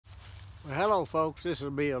Well, hello folks, this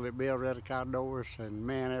is Bill at Bill Reddick Outdoors, and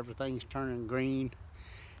man, everything's turning green.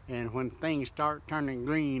 And when things start turning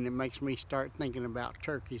green, it makes me start thinking about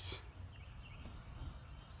turkeys.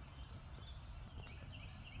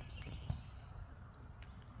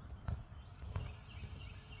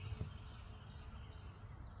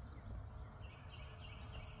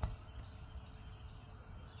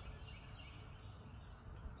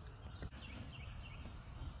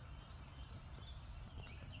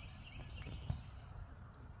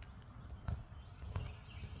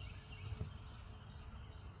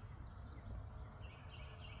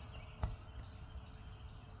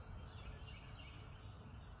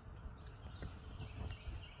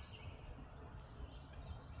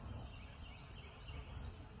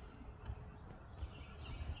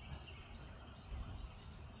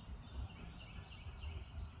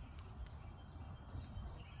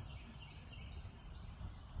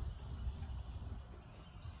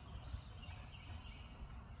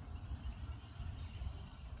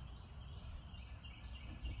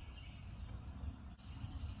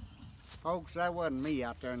 Folks, that wasn't me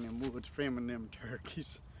out there in them woods filming them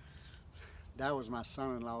turkeys. That was my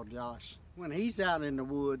son-in-law, Josh. When he's out in the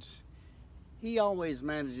woods, he always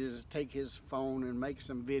manages to take his phone and make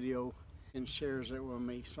some video and shares it with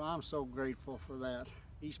me. So I'm so grateful for that.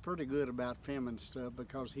 He's pretty good about filming stuff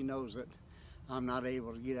because he knows that I'm not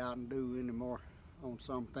able to get out and do anymore on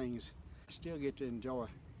some things. I still get to enjoy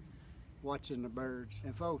watching the birds.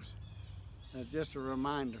 And folks, just a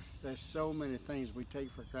reminder, there's so many things we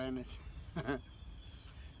take for granted.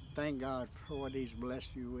 Thank God for what He's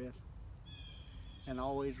blessed you with. And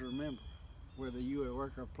always remember, whether you at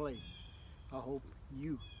work or play, I hope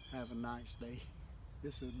you have a nice day.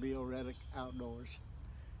 This is Bill Reddick Outdoors.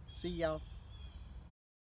 See y'all.